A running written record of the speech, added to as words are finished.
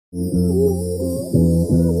What's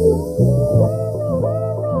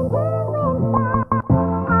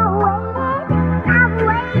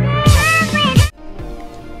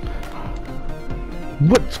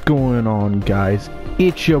going on, guys?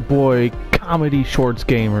 It's your boy Comedy Shorts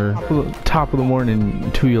Gamer. Top of the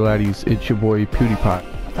morning to you laddies. It's your boy PewDiePie.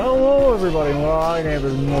 Hello everybody, my name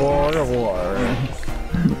is War.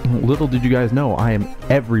 Little did you guys know I am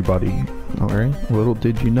everybody. Alright? Little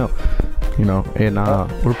did you know. You know, and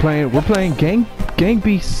we're playing Gang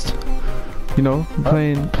Beast. You know,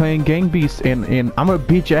 playing Gang Beast, and I'm gonna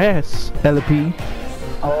beat your ass, LP.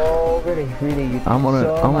 Oh, really? I'm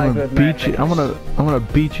gonna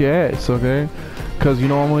beat your ass, okay? Cause you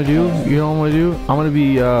know what I'm gonna do? You know what I'm gonna do? I'm gonna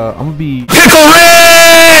be Pickle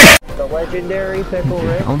Rick! The legendary Pickle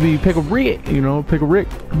Rick? I'm gonna be Pickle Rick, you know, Pickle Rick.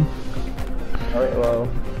 Alright, well.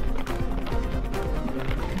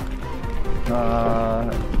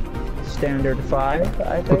 Standard 5,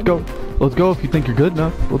 I think. Let's go if you think you're good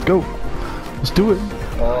enough. Let's go. Let's do it.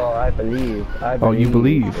 Oh, I believe. Oh, you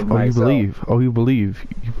believe. Oh, you believe. Oh, you believe.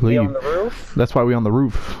 You believe. We on the roof? That's why we on the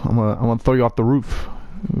roof. I'm gonna throw you off the roof.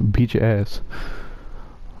 Beat your ass.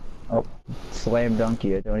 Oh, slam dunk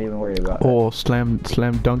you. Don't even worry about it. Oh, slam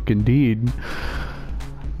dunk indeed.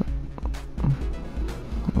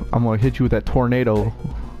 I'm gonna hit you with that tornado.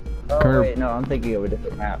 Oh, wait, no, I'm thinking of a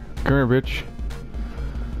different map. Come here, bitch.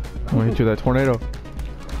 I'm gonna hit you with that tornado.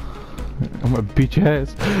 I'm gonna beat your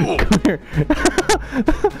ass. Come here.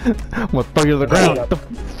 I'm gonna throw you to the ground. Get the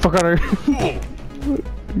fuck out of here.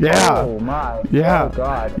 Yeah. Oh my. Yeah. Oh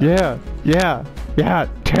god. Yeah.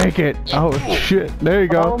 Take it. Oh shit. There you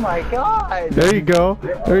go. Oh my god. There you go.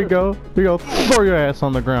 Throw your ass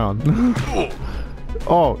on the ground.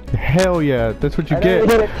 Oh hell yeah. That's what you get. I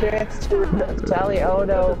didn't get a chance to tally. Oh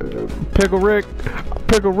no. Pickle Rick.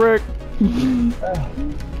 Pickle Rick.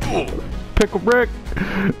 Pickle Rick!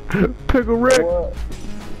 Pickle Rick! Pickle Rick!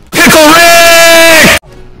 Pickle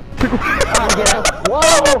Rick! Whoa!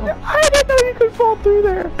 I didn't know you could fall through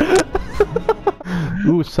there!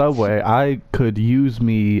 Ooh, Subway, I could use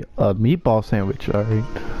me a meatball sandwich, alright?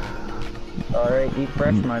 Alright, eat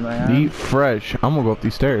fresh, my man. Eat fresh. I'm gonna go up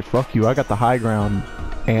these stairs. Fuck you, I got the high ground,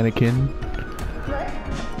 Anakin.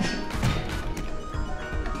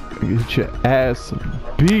 Get your ass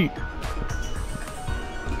beat!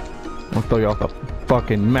 I'll throw you off the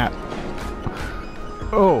fucking map.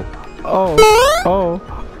 Oh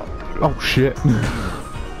shit.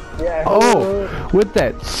 Yeah. Oh, with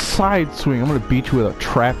that side swing, I'm gonna beat you with a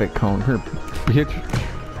traffic cone. Here, bitch.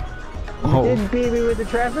 You didn't beat me with the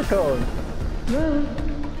traffic cone.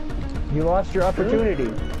 You lost your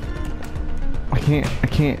opportunity. I can't.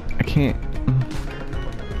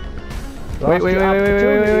 Wait.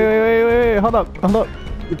 Hold up.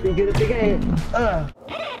 You think it's the game?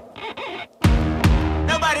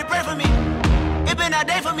 Nobody pray for me. It been a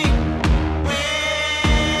day for me.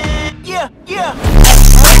 Yeah.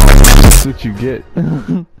 That's what you get.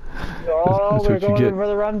 Oh, we're going for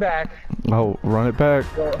the run back. Oh, run it back.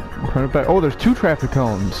 Oh, there's 2 traffic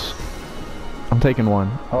cones. I'm taking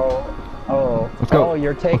one. Oh. Let's go. Oh,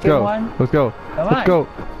 you're taking one? Let's go. Come Let's on. go.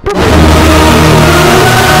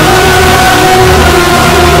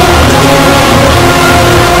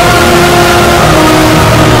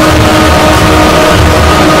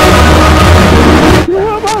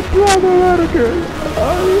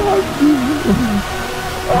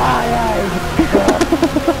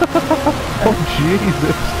 Oh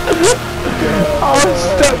Jesus! Oh, I'm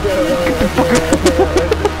stuck! Get the fuck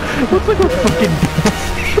out! Looks like we're fucking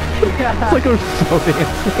dancing. Looks like we're so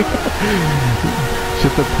dancing.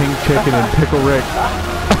 Just a pink chicken and Pickle Rick.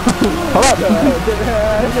 Hold up!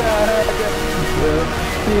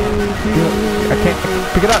 I can't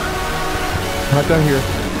pick it up. I'm not done here.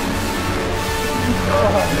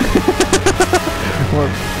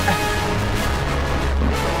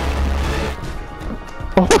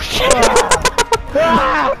 Oh shit!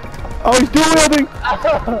 Oh, he's dual wielding!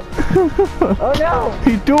 Oh no!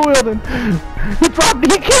 He's dual wielding! He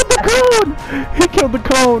killed the cone! He killed the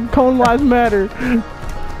cone! Cone lives matter!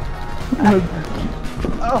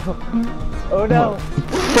 Oh no!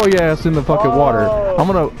 Throw your ass in the fucking water. I'm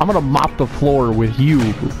gonna mop the floor with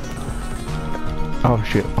you. Oh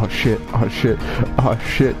shit!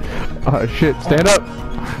 Stand up!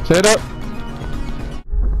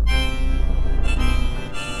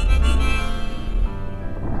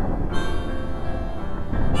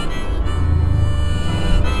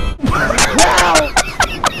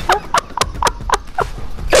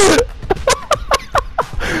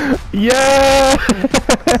 Yeah!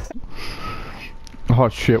 Oh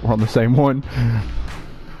shit, we're on the same one.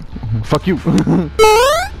 Fuck you.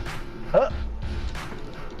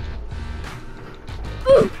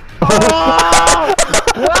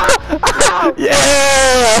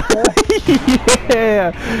 Yeah!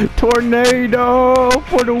 Yeah! Tornado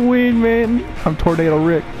for the win, man. I'm Tornado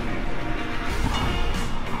Rick.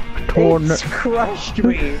 It's crushed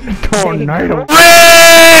me. Tornado Rick!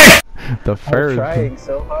 The I'm fair. trying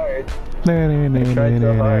so hard.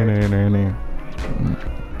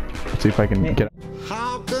 Let's see if I can get.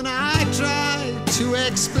 How can I try to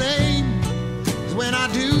explain? 'Cause when I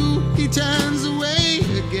do, he turns away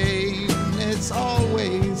again. It's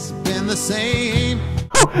always been the same.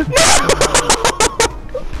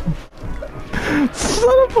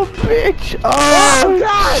 Son of a bitch! Oh,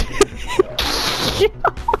 God!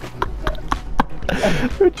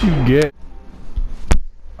 What'd you get?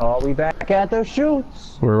 Oh, we back at the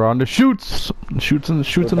shoots. We're on the shoots. Shoots and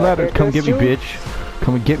ladder. Come get me, bitch.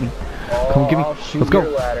 Come and get me. Come get me. Let's go.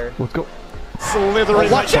 Let's go.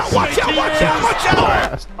 Slithering. Watch out! Watch out! Watch out! Watch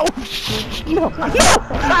out! Oh shit! No!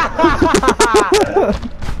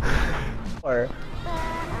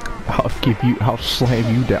 I'll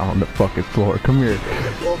slam you down on the fucking floor. Come here.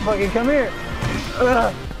 Well, fucking come here.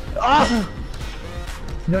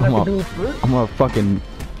 No, not the I'm gonna fucking.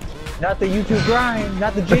 Not the YouTube grind.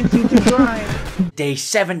 Not the Jinx YouTube grind. Day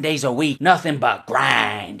 7 days a week, nothing but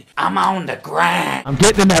grind. I'm on the grind. I'm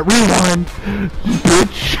getting in that rewind,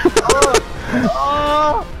 bitch.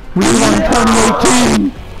 Rewind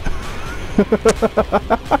 2018.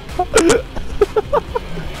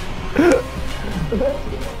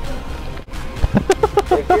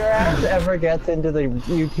 If your ass ever gets into the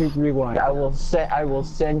YouTube rewind, I will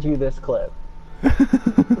send you this clip.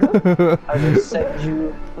 I will send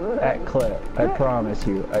you that clip. I promise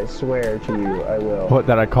you. I swear to you, I will. What?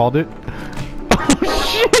 That I called it? Oh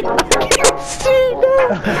shit! I can't see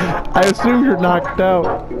now. I assume you're knocked out.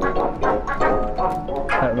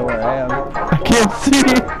 I don't know where I am. I can't see.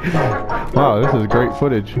 Wow, this is great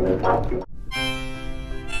footage.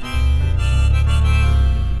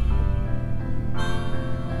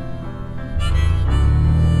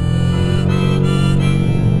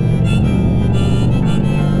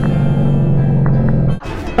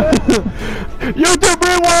 YouTube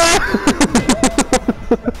rewind!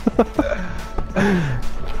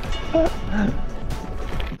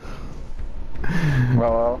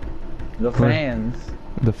 Well, the fans.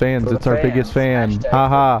 The fans, For it's the our fans. biggest fan. Hashtag Ha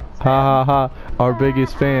ha, ha ha ha. Our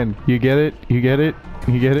biggest fan. You get it? You get it?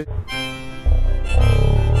 You get it?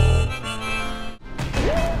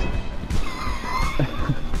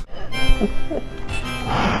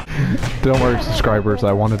 Don't worry, subscribers.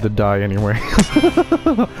 I wanted to die anyway.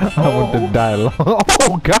 I wanted to die alone.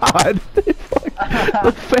 Oh God!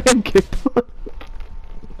 The fan kicked on.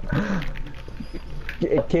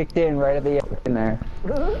 It kicked in right at the end there.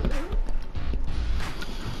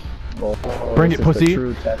 Oh, Bring it, this is pussy. the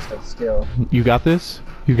true test of skill. You got this?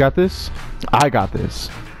 You got this? I got this.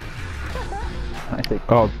 I think.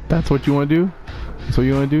 Oh, that's what you want to do? That's what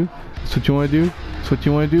you want to do? That's what you want to do? That's what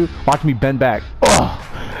you want to do? Watch me bend back. Ugh.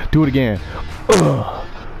 Do it again. Ugh.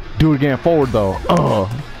 Do it again. Forward though. Ugh.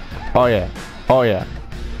 Oh yeah. Oh yeah.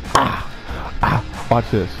 Ah. Ah. Watch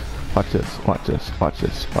this. Watch this. Watch this. Watch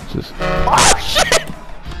this. Watch this. Oh shit!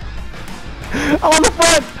 I'm on the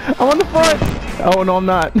front! I'm on the front! Oh no, I'm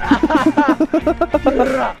not.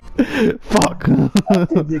 Fuck.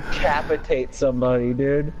 To decapitate somebody,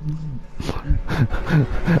 dude.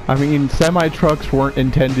 I mean, semi-trucks weren't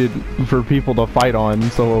intended for people to fight on,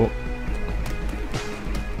 so...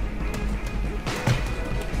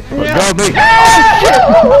 Go me!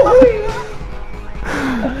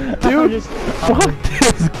 Dude, fuck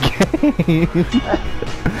this game!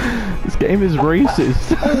 This game is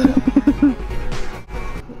racist.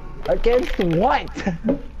 Against what?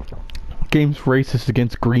 Game's racist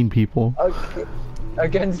against green people.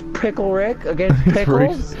 Against Pickle Rick? Against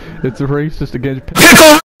Pickles? It's racist against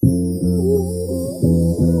Pickle